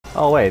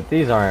Oh wait,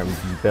 these aren't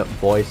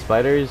boy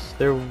spiders.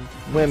 They're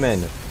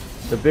women.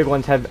 The big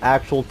ones have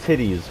actual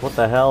titties. What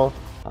the hell?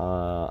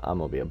 I'm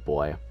gonna be a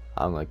boy.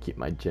 I'm gonna keep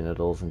my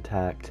genitals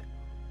intact.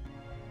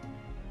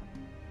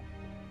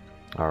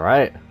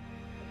 Alright.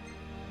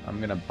 I'm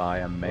gonna buy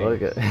a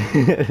mace. Look at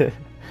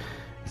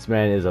this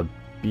man is a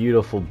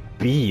beautiful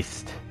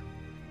beast.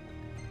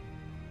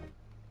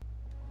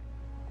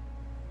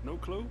 No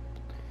clue?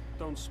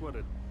 Don't sweat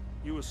it.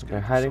 You escaped. They're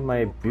hiding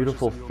my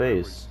beautiful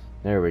face.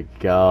 There we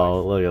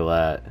go. Look at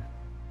that.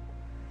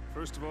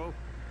 First of all,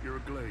 you're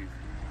a glaive,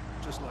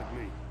 just like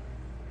me.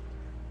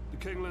 The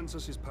king lends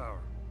us his power.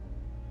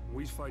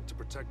 We fight to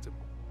protect him.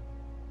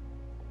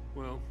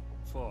 Well,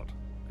 fought.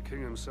 The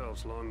king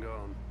himself's long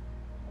gone.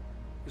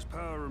 His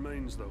power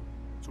remains, though,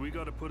 so we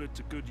gotta put it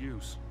to good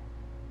use.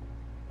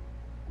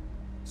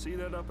 See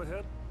that up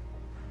ahead?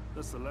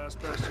 That's the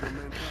last bastion of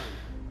mankind.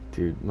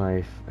 Dude,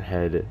 my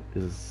head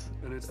is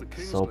And it's the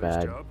so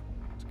bad. job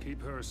to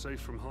keep her safe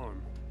from harm.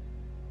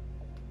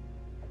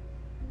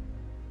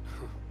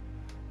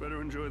 Better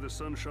enjoy the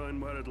sunshine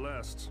while it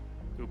lasts.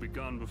 It'll be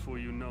gone before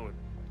you know it.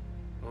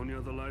 Only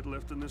other light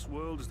left in this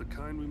world is the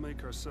kind we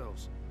make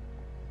ourselves.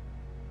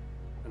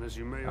 And as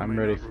you may or I'm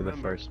may ready not for the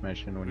remember, first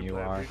mission when we you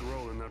play are. a big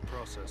role in that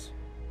process.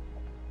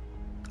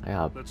 I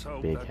got Let's a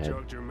hope big that head.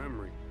 jogged your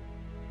memory.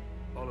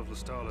 All of the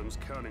Stalin's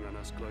counting on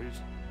us, Glaives.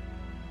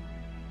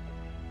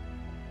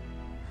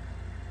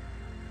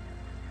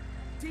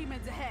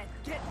 Demons ahead,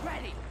 get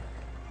ready!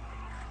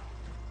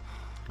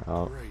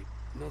 Oh, Great,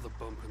 another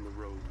bump in the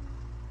road.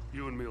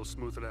 You and me'll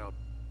smooth it out.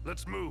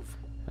 Let's move!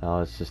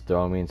 oh, it's just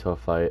throwing me into a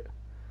fight.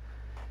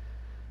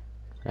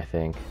 I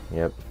think.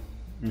 Yep.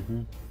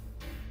 Mm-hmm.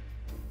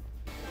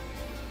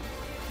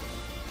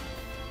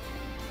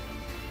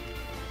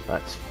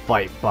 Let's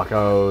fight,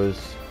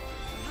 buckos.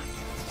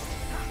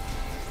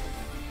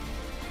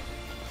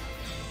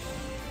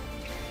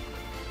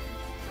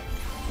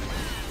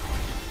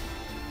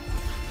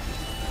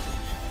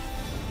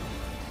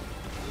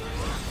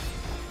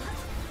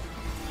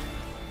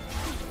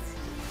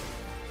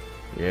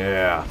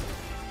 Yeah.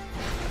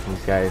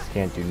 These guys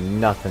can't do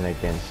nothing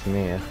against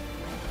me.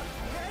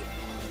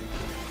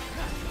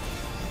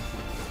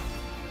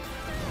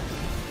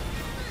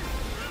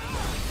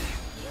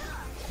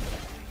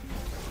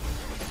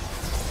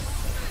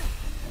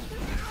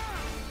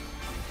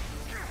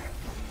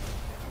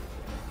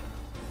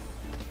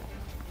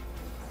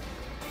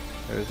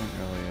 There isn't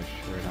really a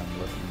shirt I'm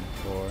looking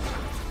for.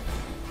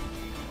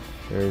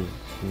 There's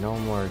no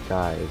more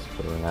guys,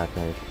 but we're not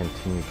going to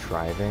continue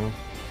driving.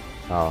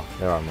 Oh,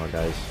 there are more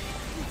guys.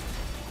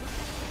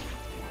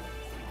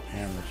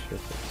 Damn, this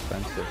shit's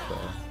expensive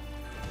though.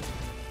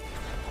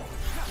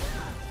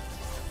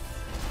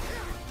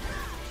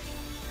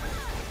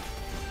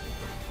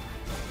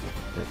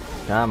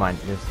 Come on,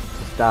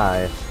 just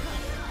die.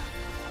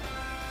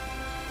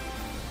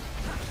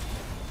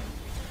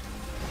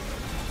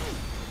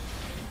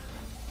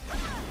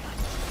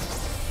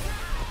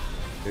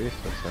 This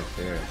looks like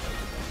there.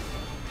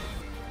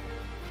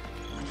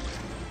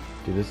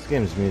 Dude, this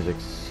game's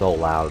music's so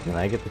loud. When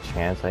I get the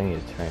chance, I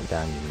need to turn it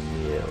down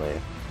immediately.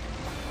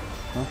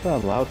 Not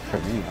that loud for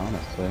me,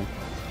 honestly.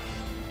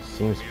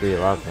 Seems pretty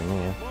loud for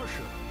me.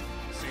 Marshal,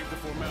 save the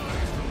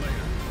formalities for later.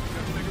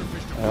 Got bigger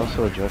fish to I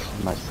also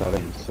adjusted my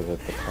settings so that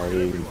the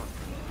party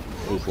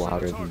is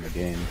louder than the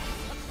game.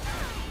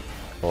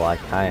 Well, I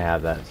kind of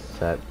have that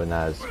set, but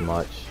not as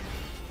much.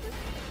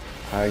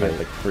 I get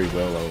like free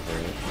will over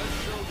it.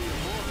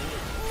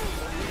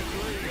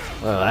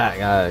 Look at that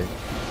guy.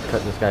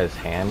 Cut this guy's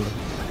hand.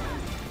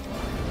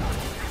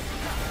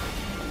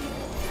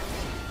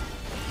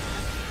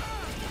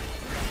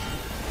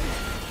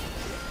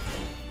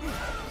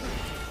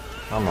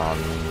 Come on,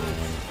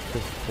 man.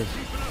 Just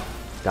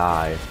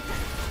die.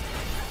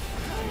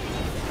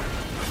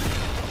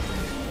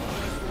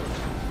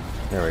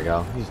 There we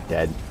go. He's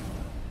dead.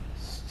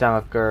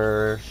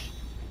 Stalker.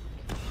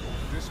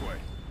 this way,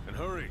 and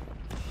hurry.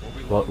 Won't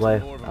be What long till way?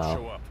 more of them Oh.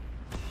 show up.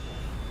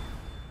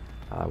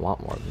 I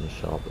want more of them to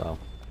show up though.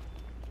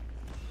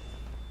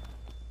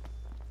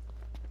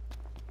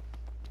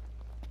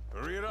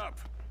 Hurry it up!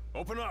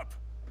 Open up!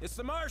 It's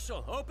the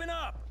marshal. Open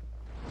up.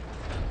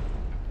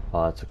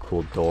 Oh, that's a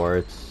cool door.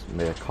 It's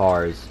made of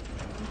cars.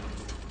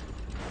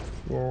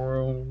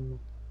 Phone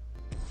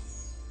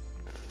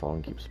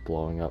keeps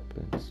blowing up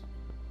and it's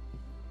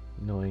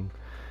annoying.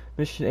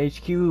 Mission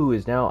HQ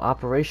is now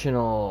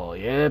operational.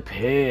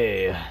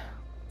 Yippee!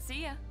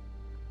 See ya.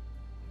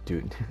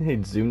 Dude,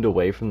 it zoomed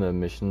away from the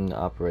mission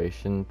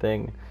operation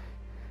thing,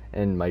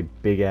 and my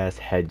big ass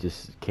head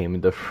just came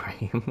into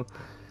frame.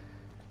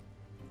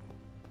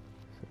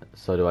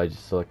 So do I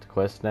just select a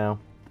quest now?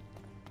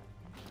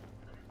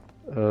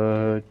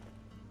 Do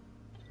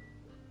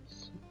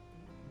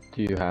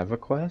you have a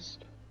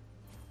quest?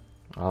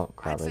 Oh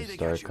crap! I'd I say just they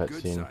started got a your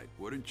good cutscene. side,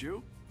 wouldn't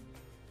you?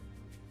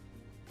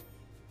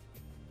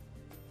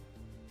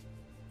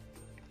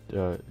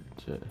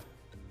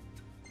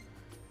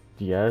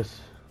 Yes.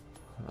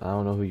 I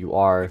don't know who you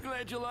are.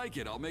 Glad you like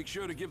it. I'll make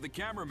sure to give the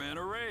cameraman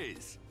a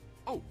raise.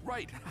 Oh,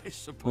 right. I What do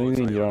suppose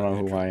you mean you I don't ought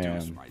know to who I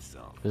introduce am?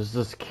 myself. There's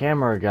this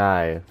camera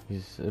guy.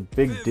 He's a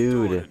big Viv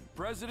dude. Doran,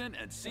 President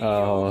and CEO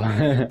Oh, of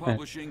Media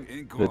Publishing the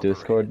Incorporated.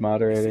 Discord You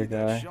moderator see,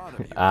 that guy? shot of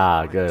you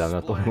Ah, made good. quite a I'm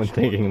not the only one splash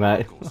among thinking the that.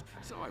 locals,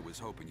 so I was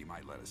hoping you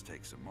might let us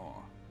take some more.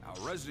 Our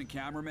resident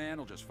cameraman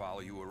will just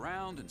follow you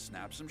around and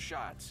snap some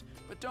shots.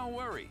 But don't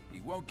worry, he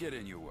won't get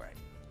in your way.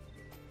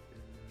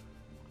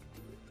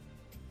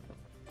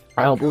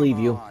 I don't believe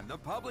you. Come on, the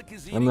public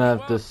is I'm eating gonna you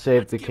have to up.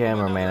 save Let's the give him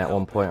cameraman another at one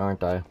helping. point,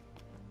 aren't I?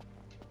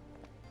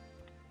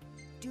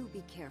 Do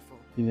be careful.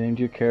 You named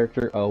your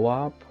character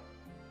OWAP?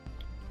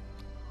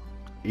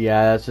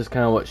 Yeah, that's just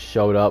kind of what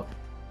showed up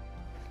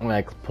when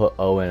I put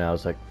O in. I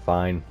was like,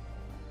 fine.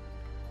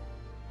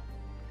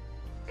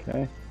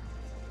 Okay.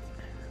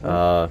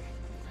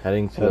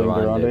 Heading to the Heading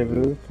to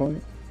rendezvous.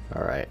 point?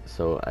 Alright,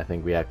 so I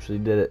think we actually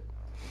did it.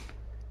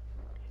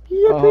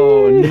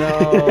 Oh Yippee!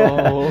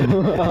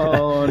 no!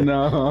 Oh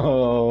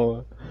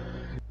no!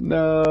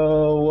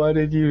 No! What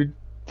did you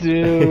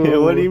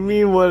do? What do you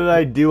mean, what did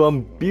I do?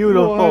 I'm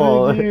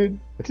beautiful! What did you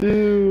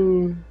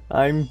do?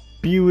 I'm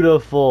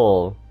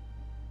beautiful!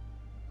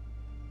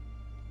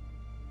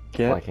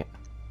 Get. Why can't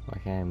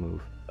I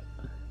move?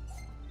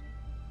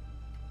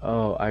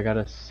 Oh, I got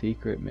a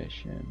secret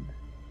mission.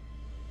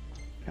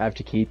 I have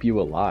to keep you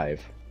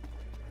alive.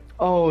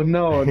 Oh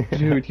no,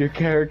 dude, your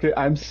character.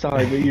 I'm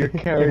sorry, but your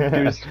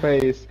character's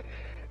face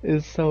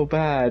is so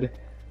bad.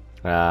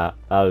 I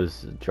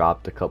was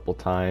dropped a couple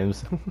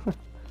times.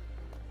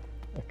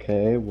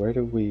 Okay, where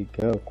do we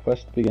go?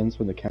 Quest begins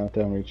when the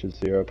countdown reaches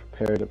 0.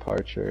 Prepare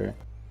departure.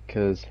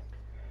 Cause.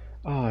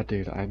 Oh,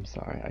 dude, I'm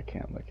sorry. I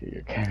can't look at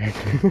your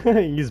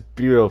character. He's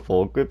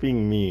beautiful. Quit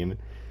being mean.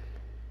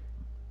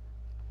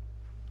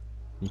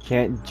 You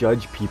can't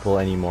judge people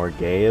anymore,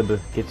 Gabe.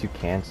 Gets you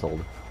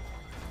canceled.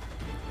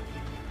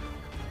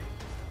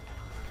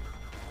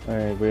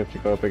 Alright, we have to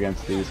go up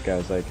against these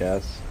guys, I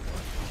guess.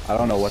 I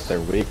don't know what they're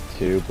weak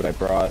to, but I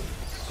brought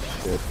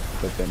shit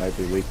that they might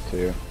be weak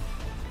to.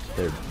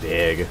 They're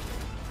big.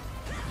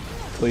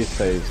 Please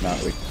say he's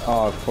not weak.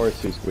 Oh, of course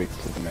he's weak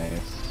to the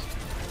mace.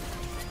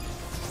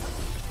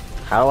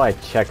 How do I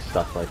check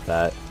stuff like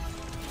that?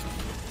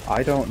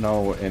 I don't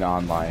know in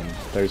online.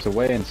 There's a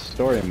way in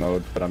story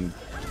mode, but I'm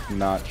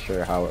not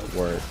sure how it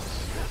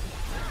works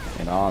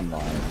in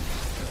online.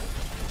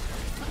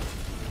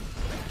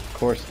 Of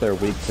course they're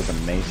weak to the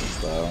mace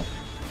though,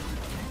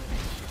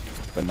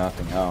 but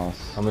nothing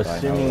else. I'm that I know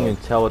assuming you can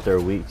of. tell what they're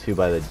weak to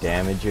by the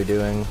damage you're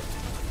doing.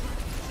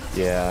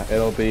 Yeah,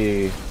 it'll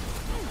be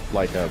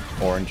like a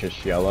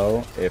orangish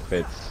yellow if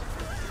it's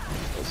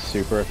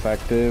super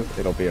effective.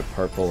 It'll be a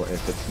purple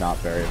if it's not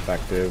very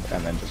effective,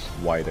 and then just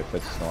white if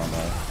it's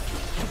normal.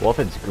 Well, if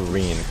it's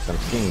green, because I'm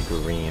seeing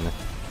green.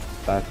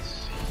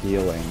 That's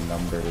healing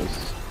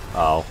numbers.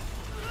 Oh.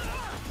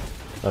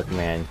 Look,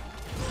 man.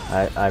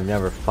 I've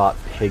never fought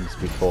pigs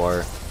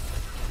before,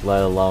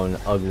 let alone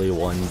ugly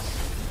ones.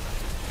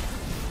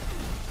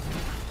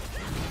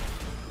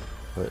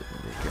 But,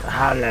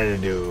 how did I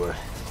do?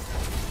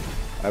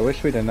 I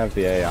wish we didn't have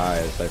the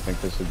AIs. I think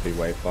this would be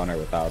way funner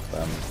without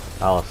them.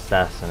 I'll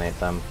assassinate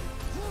them.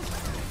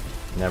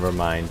 Never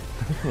mind.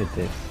 It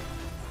is.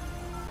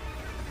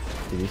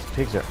 Dude, these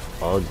pigs are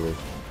ugly.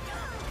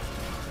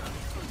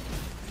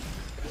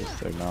 Because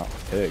they're not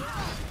pigs.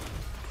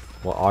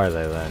 What are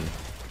they then?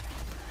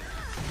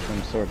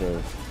 Some sort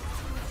of...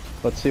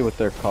 Let's see what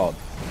they're called.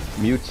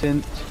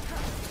 Mutant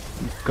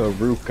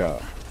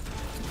Garuka.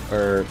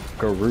 Or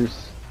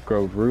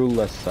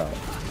Garulasa.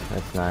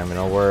 That's not even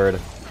a word.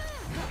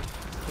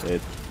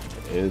 It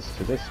is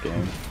to this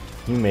game.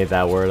 You made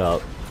that word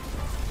up.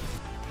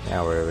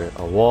 Now we're...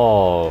 Oh,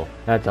 whoa!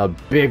 That's a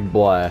big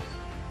boy!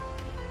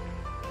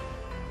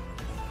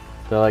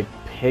 They're like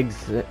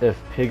pigs, if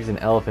pigs and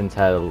elephants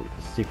had a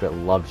secret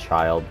love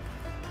child.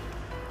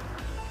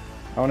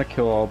 I want to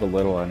kill all the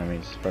little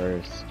enemies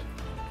first.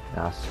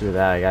 Nah, screw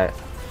that,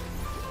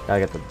 gotta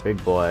get the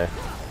big boy.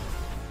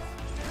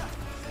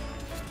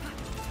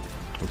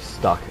 I'm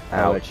stuck.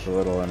 I like Ouch. the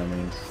little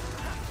enemies.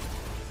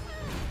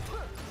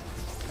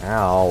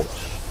 Ouch.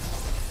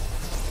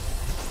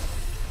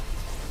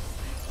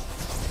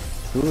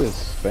 Who is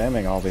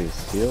spamming all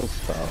these heal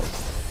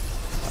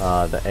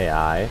spells? The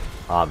AI,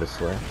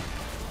 obviously.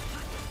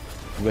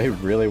 They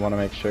really want to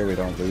make sure we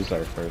don't lose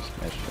our first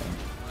mission.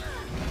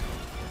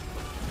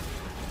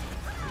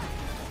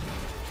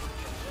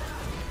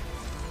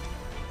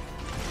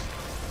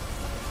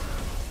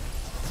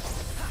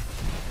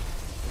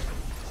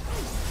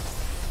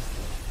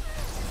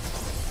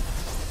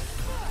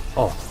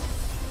 Oh.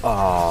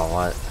 Oh,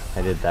 what?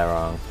 I did that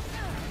wrong.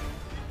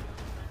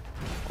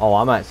 Oh,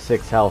 I'm at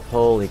 6 health.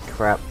 Holy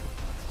crap.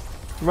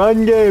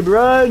 Run, Gabe,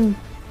 run!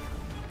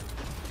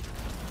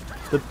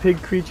 The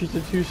pig creatures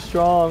are too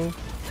strong.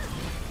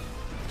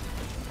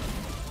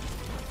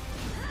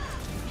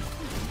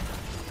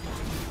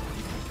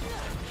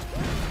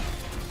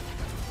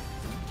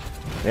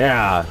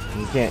 Yeah,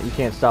 you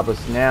can't stop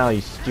us now,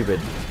 you stupid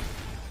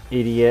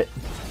idiot.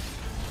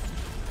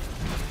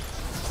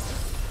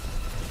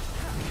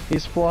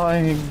 He's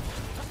flying!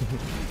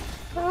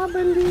 I'm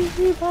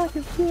believe I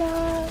can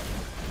fly.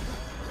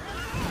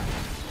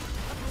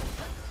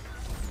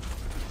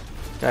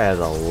 Guy has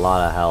a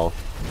lot of health.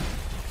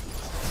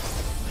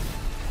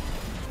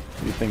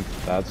 You think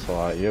that's a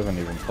lot? You haven't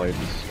even played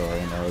the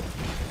story mode.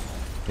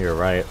 You're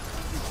right.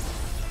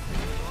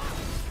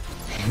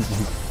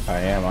 I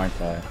am,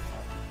 aren't I?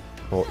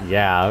 Well,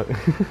 yeah.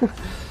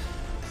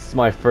 This is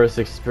my first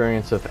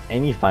experience with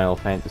any Final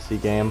Fantasy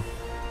game,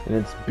 and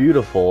it's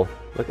beautiful.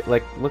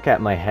 Look at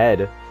my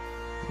head.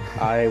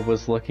 I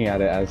was looking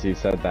at it as you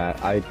said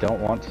that. I don't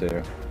want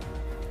to.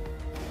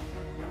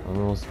 I'm the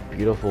most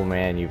beautiful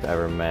man you've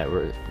ever met.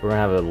 We're gonna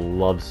have a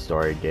love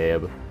story,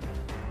 Gabe.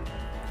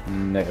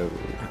 No.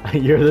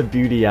 You're the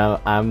beauty,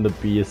 I'm the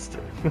beast.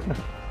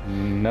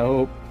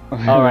 Nope.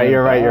 Alright,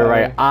 you're right, you're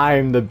right.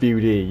 I'm the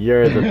beauty,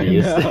 you're the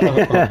beast.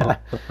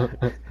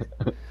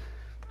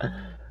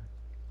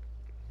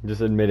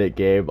 Just admit it,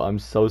 Gabe. I'm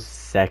so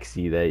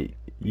sexy that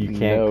you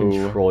can't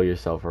control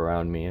yourself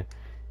around me.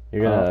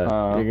 You're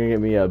gonna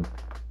get me a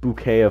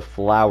bouquet of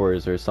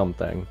flowers or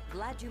something.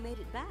 Glad you made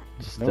it back.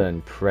 Just to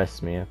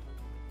impress me.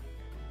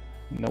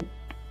 Nope.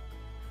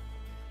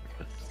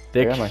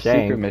 Thick I got my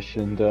shank. secret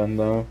mission done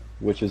though,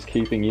 which is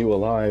keeping you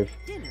alive.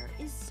 Dinner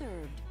is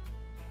served.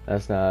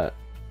 That's not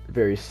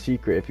very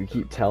secret if you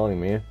keep telling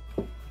me.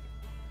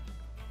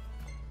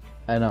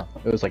 I know.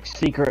 It was like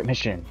secret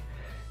mission.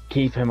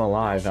 Keep him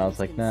alive. And I was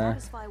like, nah.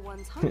 Satisfy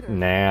one's hunger.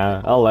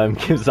 Nah, I'll let him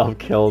get himself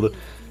killed.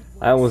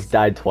 I almost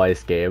died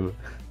twice, Gabe.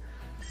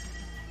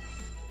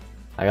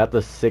 I got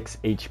the 6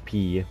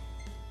 HP.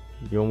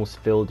 You almost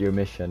filled your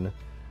mission.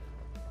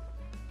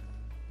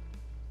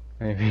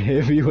 Maybe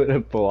if you would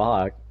have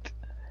blocked.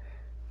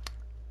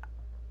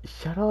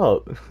 Shut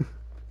up.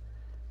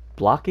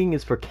 Blocking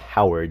is for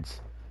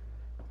cowards.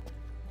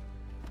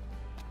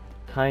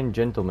 Kind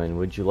gentlemen,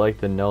 would you like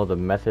to know the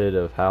method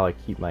of how I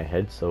keep my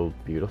head so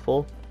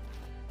beautiful?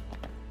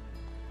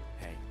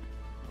 Hey,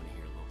 want to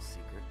hear a little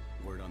secret?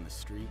 Word on the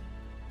street?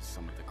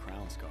 Some of the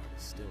Crown's Guard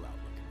is still out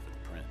looking for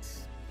the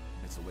prince.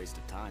 It's a waste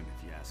of time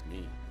if you ask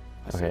me.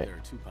 I say there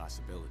are two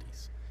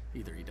possibilities.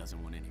 Either he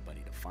doesn't want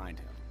anybody to find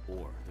him,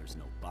 or there's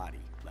no body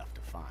left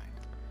to find.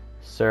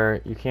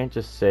 Sir, you can't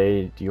just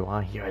say, do you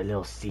want to hear a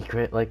little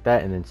secret like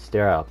that, and then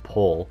stare at a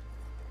pole.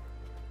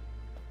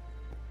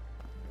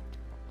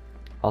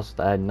 Also,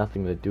 that had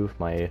nothing to do with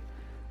my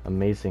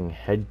amazing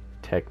head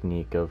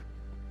technique of...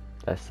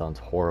 That sounds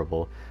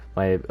horrible.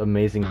 My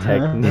amazing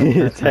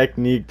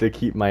technique to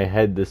keep my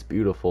head this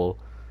beautiful.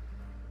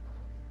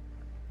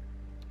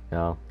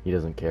 No, he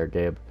doesn't care,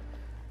 Gabe.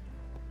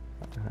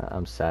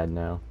 I'm sad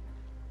now.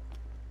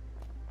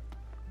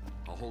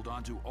 I'll hold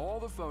on to all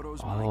the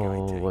photos my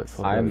Oh, guy what takes.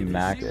 photo? I'm If you see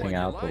maxing what you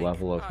out the like,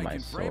 level of I my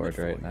can frame it sword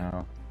for right you.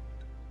 now.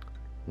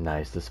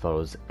 Nice, this photo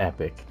is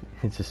epic.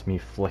 It's just me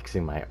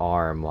flexing my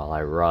arm while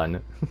I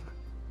run.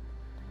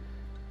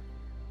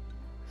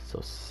 So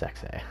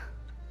sexy.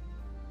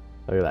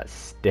 Look at that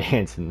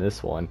stance in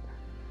this one.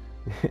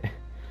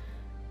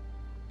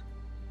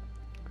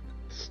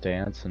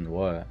 Stance and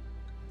what?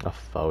 A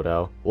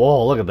photo.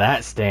 Whoa, look at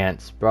that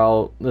stance,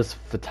 bro. This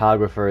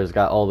photographer has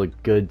got all the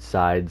good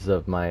sides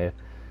of my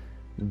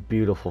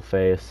beautiful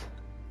face.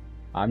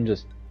 I'm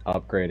just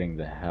upgrading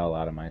the hell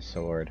out of my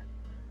sword.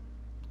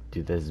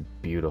 Dude, this is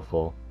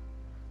beautiful.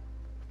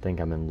 I think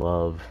I'm in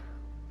love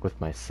with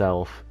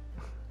myself.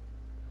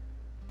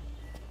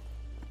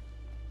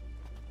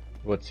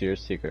 What's your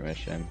secret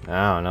mission?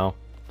 I don't know.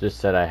 Just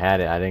said I had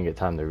it. I didn't get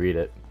time to read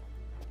it.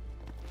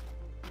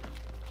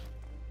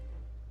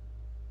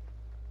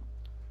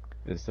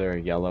 Is there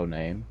a yellow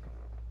name?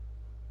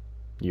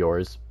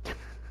 Yours.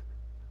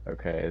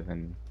 Okay,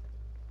 then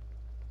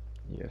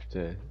you have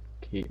to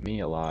keep me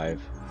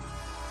alive.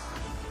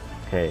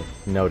 Okay,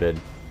 noted.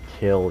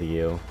 Kill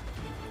you.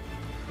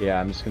 Yeah,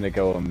 I'm just gonna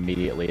go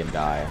immediately and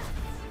die.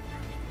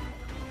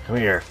 Come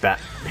here, fat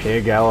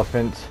pig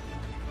elephant.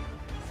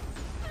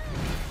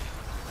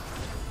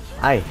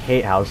 I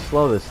hate how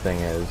slow this thing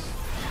is.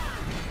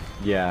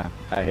 Yeah,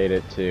 I hate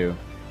it too.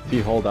 If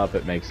you hold up,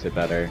 it makes it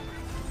better.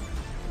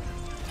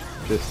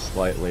 Just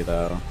slightly,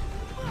 though.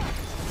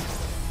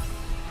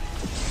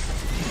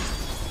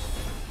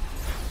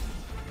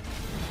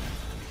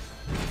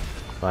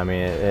 I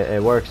mean,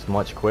 it works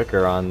much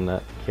quicker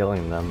on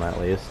killing them, at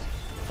least.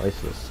 At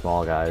least the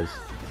small guys.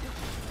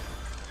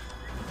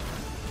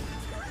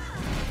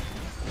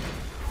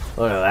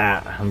 Look at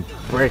that. I'm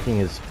breaking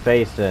his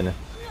face in.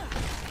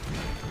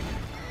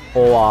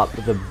 Oop,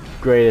 the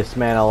greatest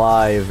man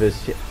alive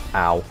is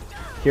ow.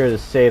 Here to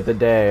save the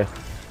day.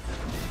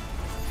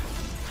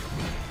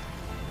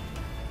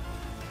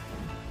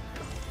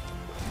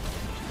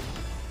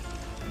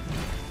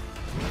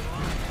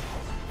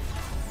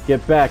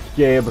 Get back,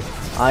 Gabe.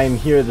 I am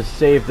here to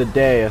save the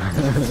day.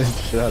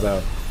 Shut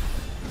up.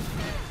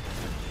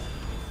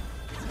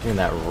 Give me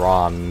that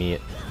raw meat.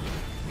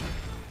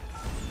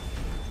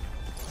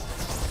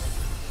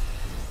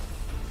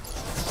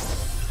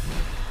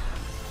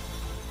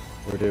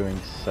 We're doing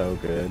so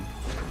good.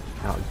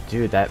 Oh,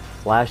 dude, that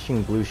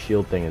flashing blue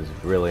shield thing is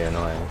really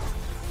annoying.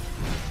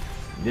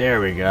 There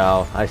we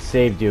go. I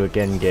saved you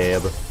again,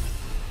 Gabe.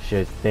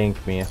 should thank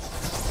me.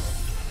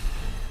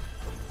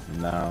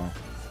 No.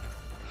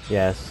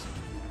 Yes.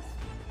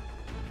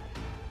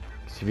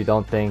 'Cause if you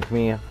don't thank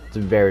me, it's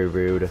very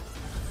rude.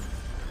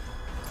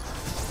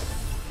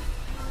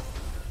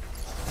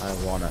 I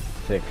want a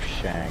thick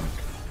shank.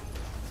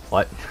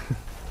 What?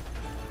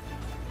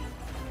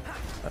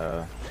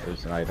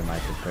 There's an item I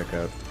can pick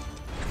up.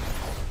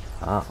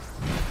 Oh.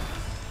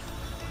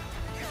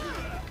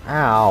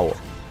 Ow!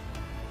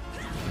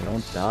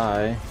 Don't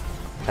die.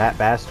 Fat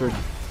bastard.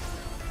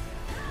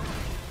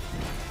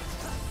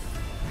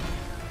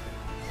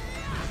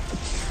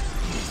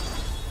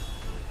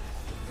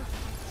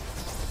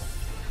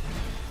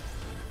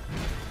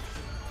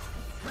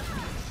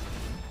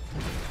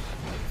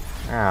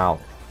 Ow.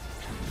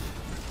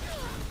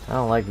 I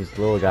don't like these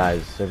little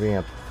guys. They're being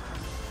a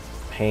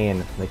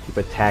pain. They keep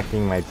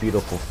attacking my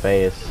beautiful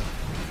face.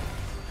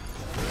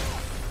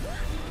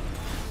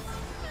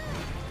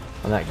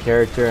 I'm that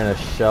character in a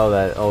show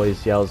that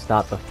always yells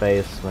not the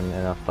face when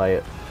in a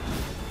fight.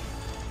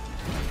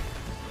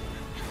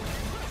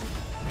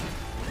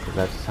 'Cause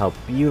that's just how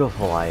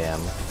beautiful I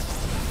am.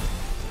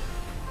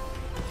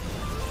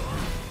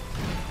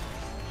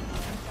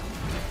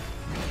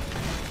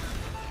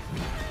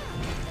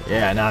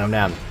 Yeah, knock him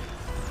down.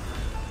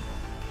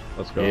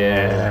 Let's go.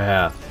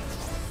 Yeah.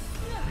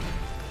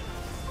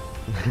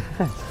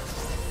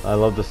 I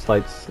love the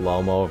slight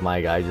slow-mo of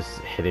my guy just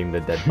hitting the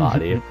dead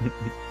body.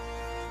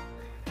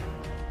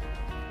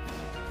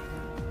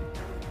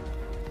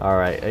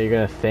 Alright, are you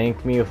gonna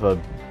thank me with a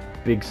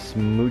big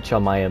smooch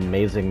on my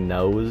amazing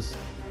nose?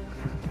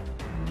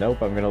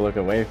 Nope, I'm gonna look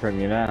away from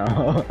you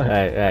now.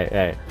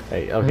 Hey,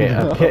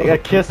 okay, a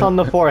kiss on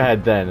the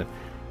forehead then.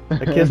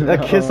 A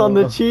kiss on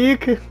the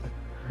cheek?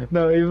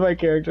 No, even my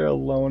character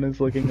alone is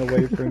looking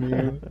away from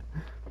you.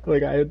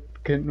 Like, I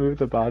couldn't move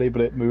the body,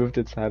 but it moved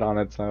its head on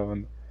its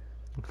own.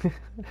 I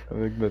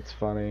think that's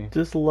funny.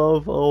 Just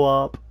love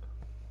OOP.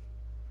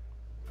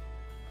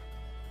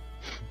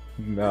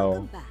 No.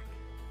 Welcome back.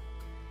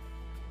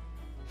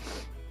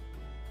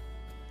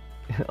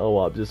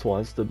 OOP just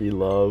wants to be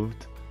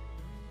loved.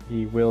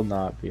 He will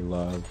not be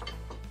loved.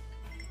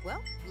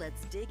 Well,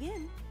 let's dig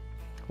in.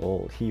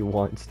 Well, he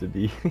wants to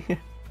be.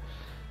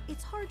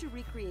 It's hard to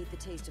recreate the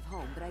taste of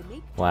home, but I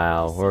made.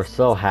 Wow, we're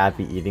so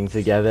happy eating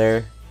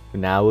together.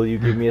 Now will you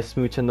give me a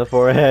smooch on the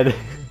forehead?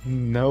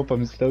 Nope,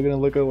 I'm still gonna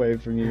look away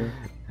from you.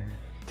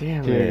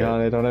 Damn Dear it.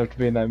 God, I don't have to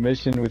be in that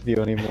mission with you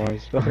anymore,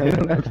 so I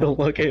don't have to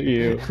look at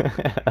you.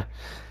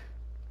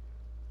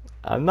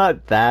 I'm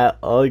not that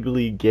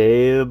ugly,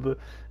 Gabe.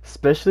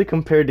 Especially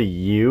compared to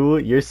you.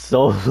 You're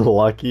so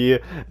lucky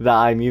that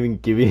I'm even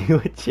giving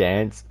you a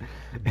chance.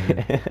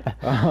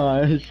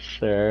 Oh,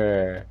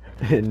 sure.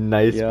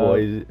 Nice Yup.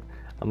 boy.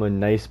 I'm a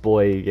nice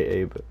boy,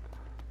 Gabe.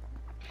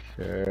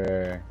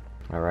 Sure.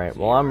 Alright,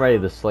 well I'm ready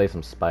to slay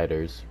some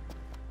spiders.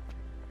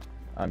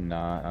 I'm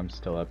not. I'm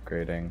still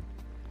upgrading.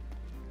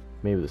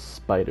 Maybe the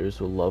spiders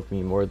will love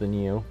me more than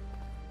you.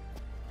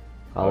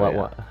 Oh,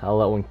 yeah. I'll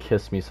let one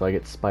kiss me so I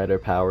get spider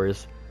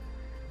powers.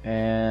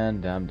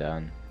 And I'm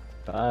done.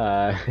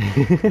 Bye.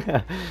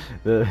 the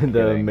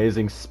Kidding.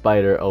 amazing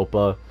spider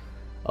Opa.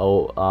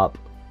 Oh up.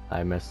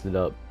 I messed it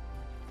up.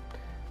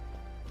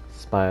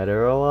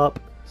 Spider up.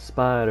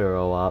 Spider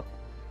up.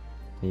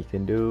 He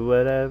can do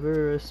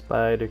whatever a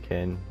spider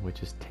can,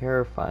 which is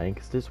terrifying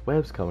because there's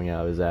webs coming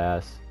out of his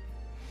ass.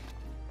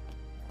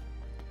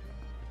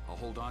 I'll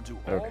hold on to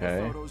all Okay.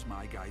 the photos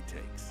my guy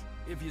takes.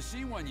 If you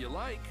see one you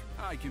like,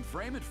 I can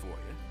frame it for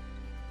you.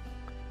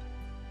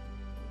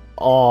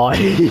 Oh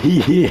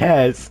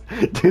yes,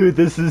 dude,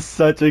 this is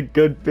such a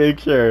good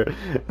picture.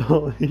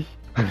 Holy.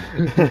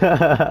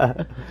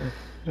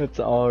 It's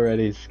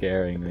already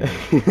scaring me.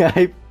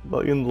 I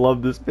fucking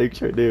love this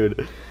picture,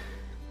 dude.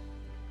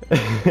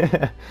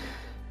 And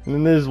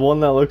then there's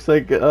one that looks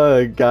like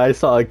a guy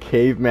saw a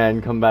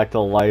caveman come back to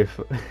life,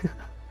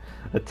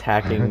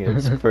 attacking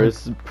its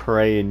first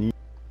prey. And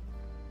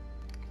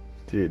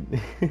dude,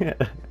 he's in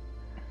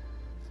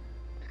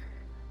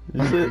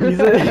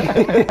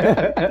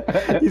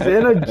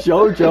a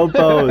JoJo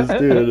pose,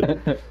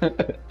 dude.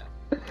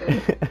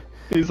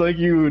 He's like,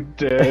 you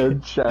dare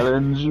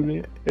challenge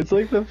me? It's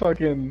like the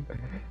fucking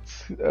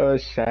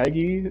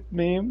Shaggy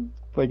meme.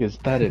 Like, is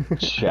that a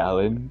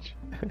challenge?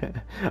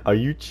 Are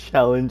you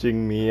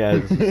challenging me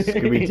as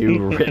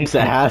Scooby-Doo rips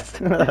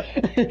ass?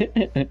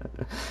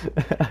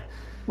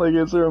 Like,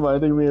 it's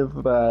reminding me of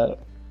that.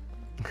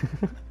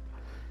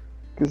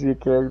 Because your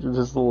character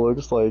just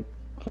looks like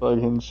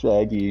fucking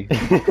Shaggy.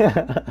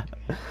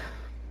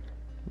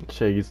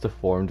 Shaggy's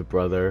deformed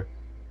brother.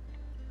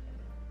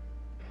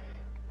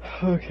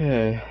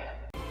 Okay.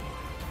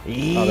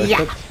 Oh, they're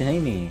so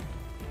tiny.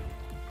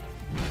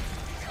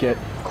 Get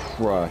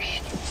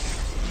crushed.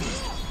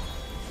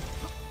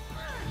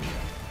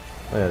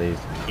 Look at these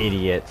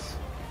idiots.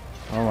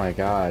 Oh my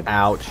god.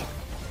 Ouch.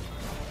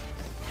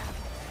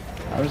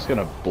 I'm just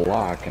gonna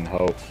block and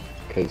hope,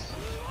 because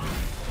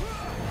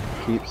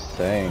keep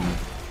saying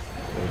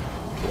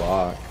to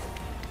block.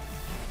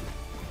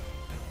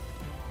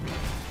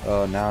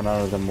 Oh, now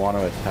none of them want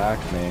to attack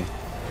me.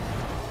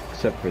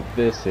 Except for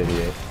this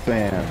idiot.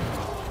 Bam.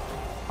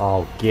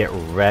 Oh, get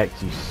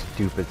wrecked, you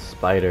stupid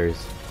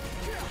spiders.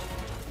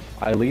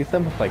 I leave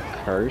them with like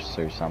curse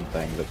or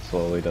something that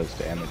slowly does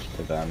damage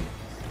to them.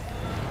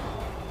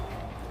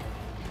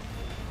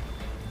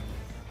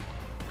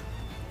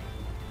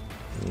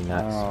 You're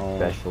not Ow.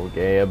 special,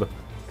 Gabe,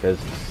 because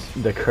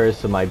the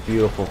curse of my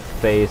beautiful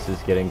face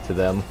is getting to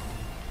them.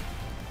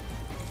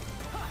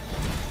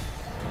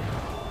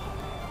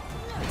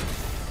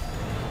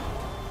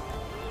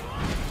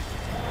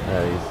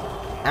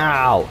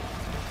 Ow!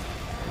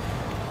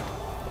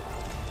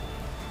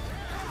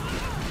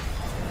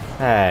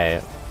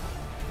 Hey.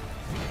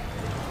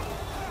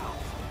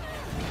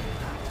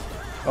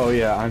 Oh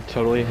yeah, I'm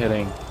totally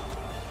hitting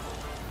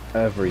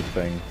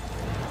everything.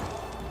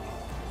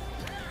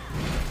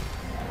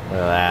 Look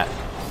at that.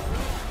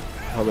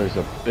 Oh, there's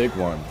a big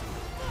one.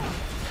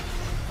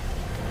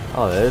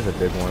 Oh, that is a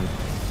big one.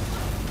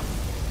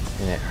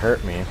 And it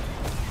hurt me.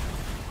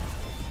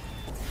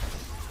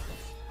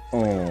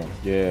 Oh,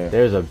 yeah.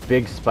 There's a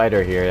big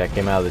spider here that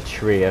came out of the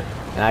tree, and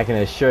I can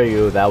assure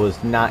you that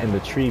was not in the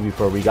tree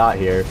before we got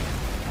here.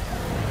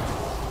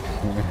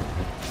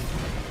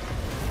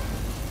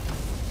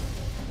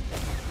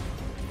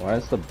 Why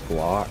does the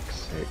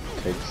blocks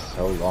take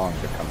so long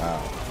to come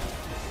out?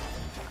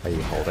 Are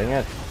you holding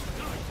it?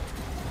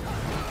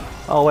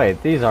 Oh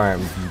wait, these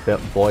aren't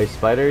boy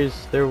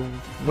spiders, they're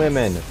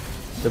women.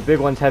 The big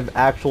ones have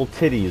actual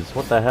titties,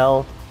 what the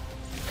hell?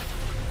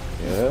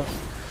 Yeah.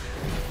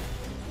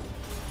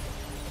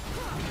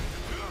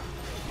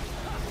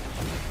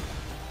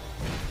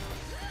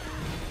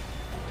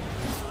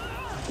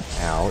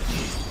 Ouch.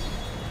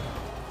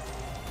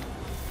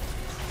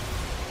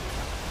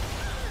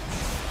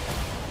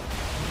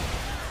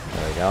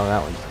 There we go,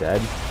 that one's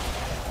dead.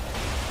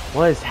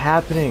 What is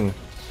happening?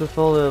 What's with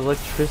all the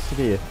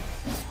electricity?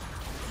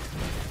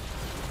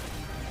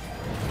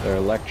 They're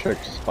electric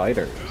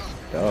spiders.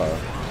 Duh.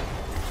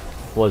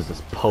 What is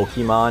this,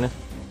 Pokemon?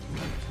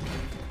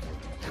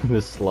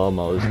 The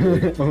slow-mos,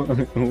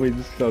 dude. We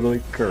just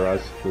totally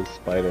crushed the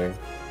spider.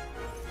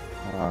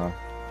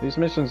 These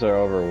missions are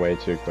over way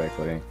too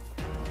quickly.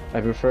 I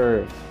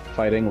prefer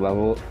fighting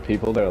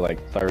people that are like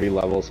 30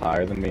 levels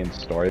higher than me in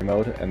story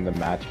mode, and the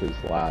matches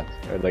last,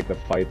 or like the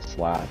fights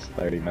last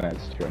 30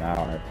 minutes to an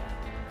hour.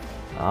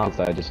 Because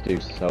I just do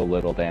so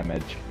little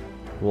damage.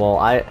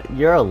 Well,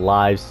 you're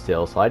alive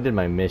still, so I did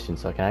my mission,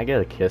 so can I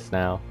get a kiss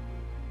now?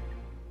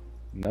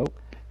 Nope.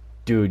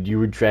 Dude, you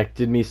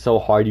rejected me so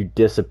hard you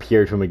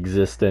disappeared from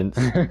existence.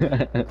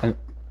 I'm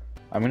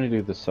gonna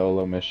do the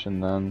solo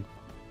mission then.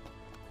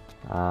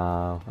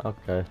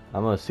 Okay.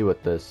 I'm gonna see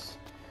what this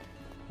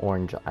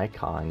orange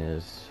icon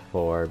is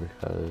for,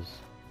 because...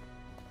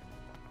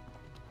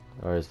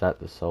 Or is that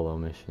the solo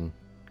mission?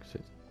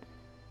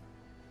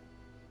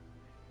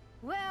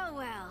 Well,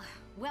 well.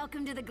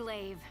 Welcome to the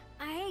Glaive.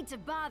 I hate to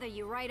bother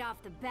you right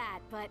off the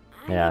bat, but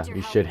I Yeah, need your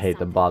you help should with hate to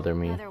something. bother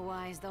me.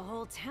 Otherwise, the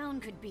whole town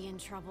could be in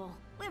trouble.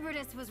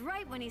 Libertus was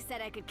right when he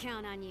said I could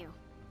count on you.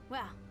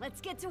 Well, let's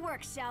get to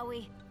work, shall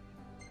we?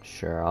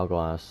 Sure, I'll go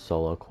on a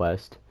solo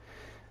quest.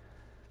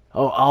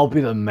 Oh, I'll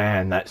be the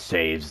man that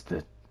saves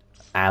the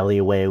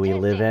alleyway we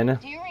live in.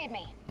 Do you read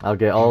me? I'll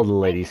get all the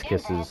ladies' Thanks again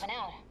for kisses. helping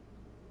out.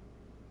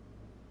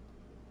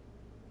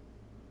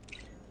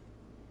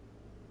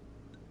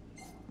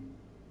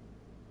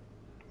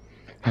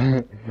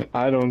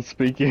 I don't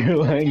speak your Do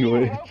you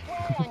language. have a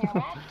rope on your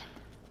left?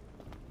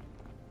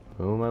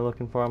 Who am I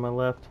looking for on my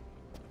left?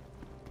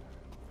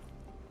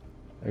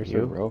 There's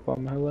You? a rope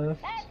on my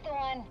left? That's the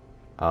one.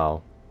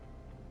 Oh,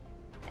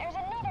 There's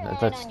another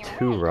that's one on your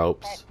 2 right,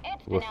 ropes but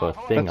it's been with out a of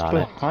order thing for on some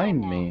it.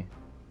 Behind time me.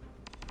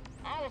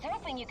 now. I was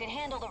hoping you could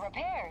handle the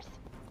repairs.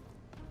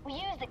 We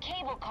use the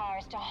cable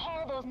cars to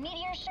haul those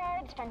meteor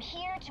shards from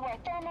here to our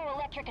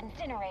thermoelectric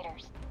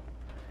incinerators.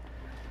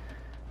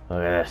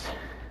 Look at this.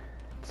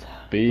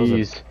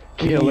 Bees.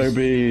 Killer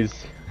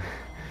bees.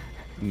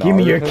 Give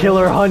me your Naruto?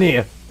 killer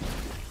honey!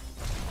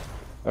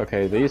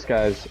 Okay, these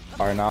guys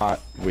are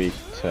not weak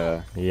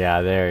to...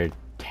 Yeah, they're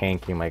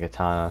tanking my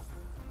katana.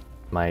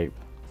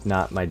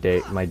 Not my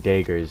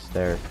daggers.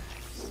 They're...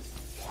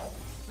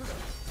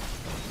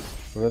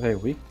 What are they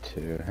weak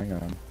to? Hang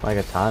on. My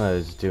katana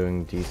is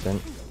doing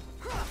decent.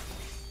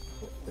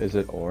 Is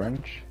it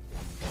orange?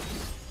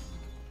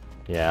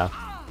 Yeah.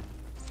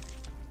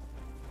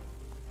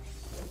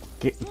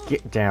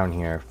 Get down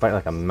here. Fight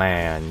like a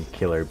man,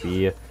 killer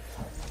bee.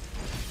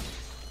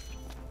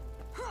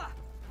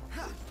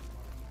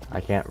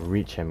 I can't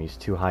reach him. He's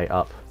too high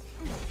up.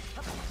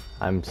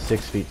 I'm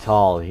 6 feet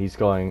tall.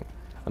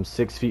 I'm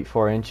 6 feet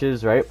 4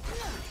 inches, right?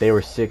 They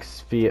were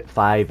 6 feet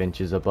 5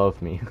 inches above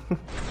me.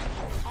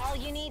 All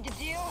you need to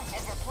do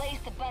is replace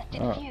the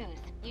busted fuse.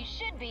 You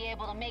should be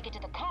able to make it to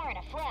the car in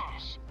a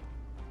flash.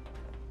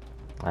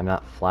 I'm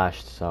not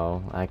flashed,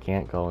 so I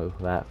can't go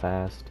that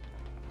fast.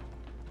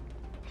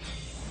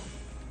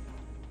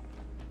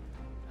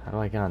 How do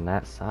I get on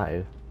that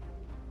side?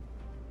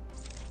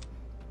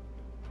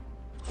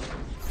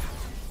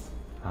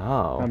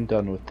 Oh, I'm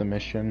done with the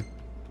mission.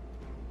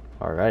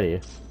 already.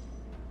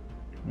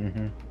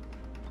 Mm-hmm.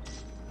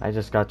 I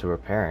just got to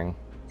repairing.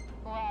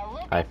 Well,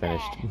 look I at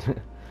finished.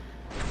 that.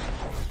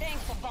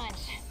 Thanks a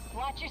bunch.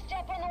 Watch your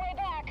step on the way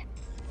back.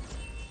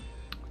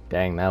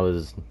 Dang, that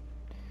was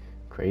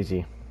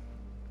crazy.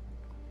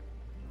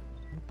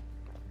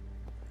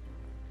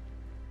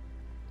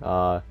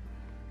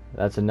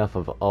 That's enough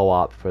of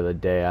OOP for the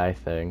day, I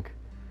think.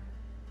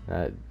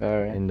 Alright.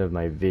 End of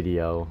my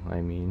video,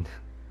 I mean.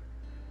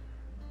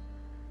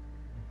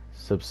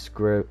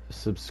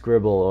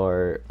 Subscribble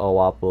or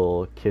OOP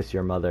will kiss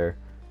your mother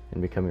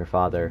and become your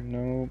father.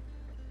 Nope.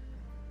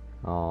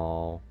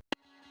 Oh.